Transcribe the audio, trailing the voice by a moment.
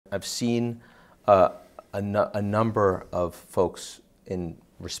I've seen a number of folks in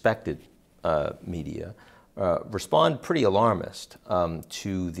respected media respond pretty alarmist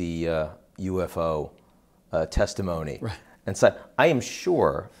to the UFO testimony. Right. And so I am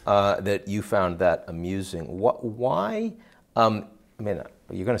sure that you found that amusing. Why? I mean,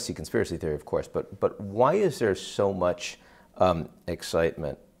 you're going to see conspiracy theory, of course, but why is there so much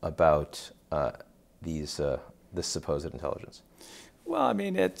excitement about this supposed intelligence? Well, I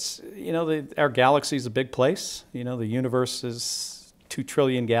mean, it's, you know, our galaxy is a big place. You know, the universe is 2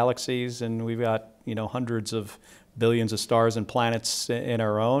 trillion galaxies, and we've got, you know, hundreds of billions of stars and planets in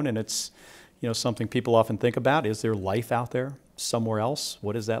our own, and it's, you know, something people often think about. Is there life out there somewhere else?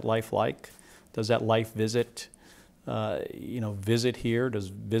 What is that life like? Does that life visit, you know, visit here? Does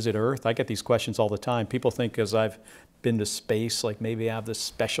visit Earth? I get these questions all the time. People think because I've been to space, like maybe I have this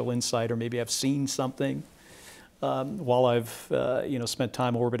special insight, or maybe I've seen something while I've, you know, spent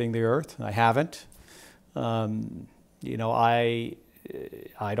time orbiting the Earth. I haven't. You know, I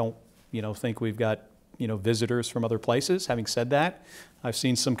don't, you know, think we've got, you know, visitors from other places. Having said that, I've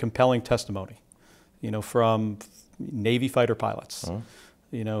seen some compelling testimony, you know, from Navy fighter pilots,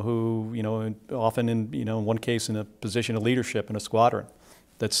 you know, who, you know, often in, you know, in one case in a position of leadership in a squadron,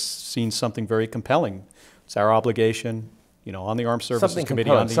 that's seen something very compelling. It's our obligation, you know, on the Armed Services Something Committee.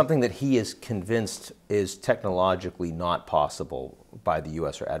 compelling, something that he is convinced is technologically not possible by the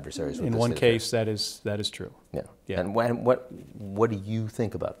U.S. or adversaries. In one case, that is true. Yeah. Yeah. And what do you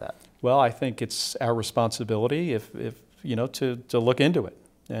think about that? Well, I think it's our responsibility, if you know, to look into it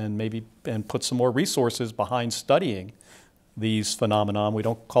and maybe put some more resources behind studying these phenomena. We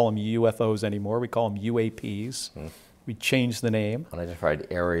don't call them UFOs anymore. We call them UAPs. We changed the name. Unidentified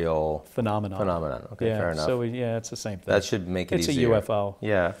aerial phenomenon. Okay, yeah, fair enough. So yeah, it's the same thing. That should make it It's easier. a UFO.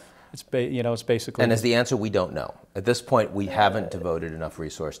 Yeah. It's you know, it's basically. And as the answer, we don't know. At this point, we haven't devoted enough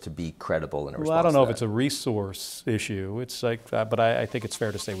resource to be credible in a response. Well, I don't know to if that. it's a resource issue. It's like, but I think it's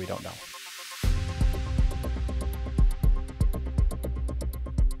fair to say we don't know.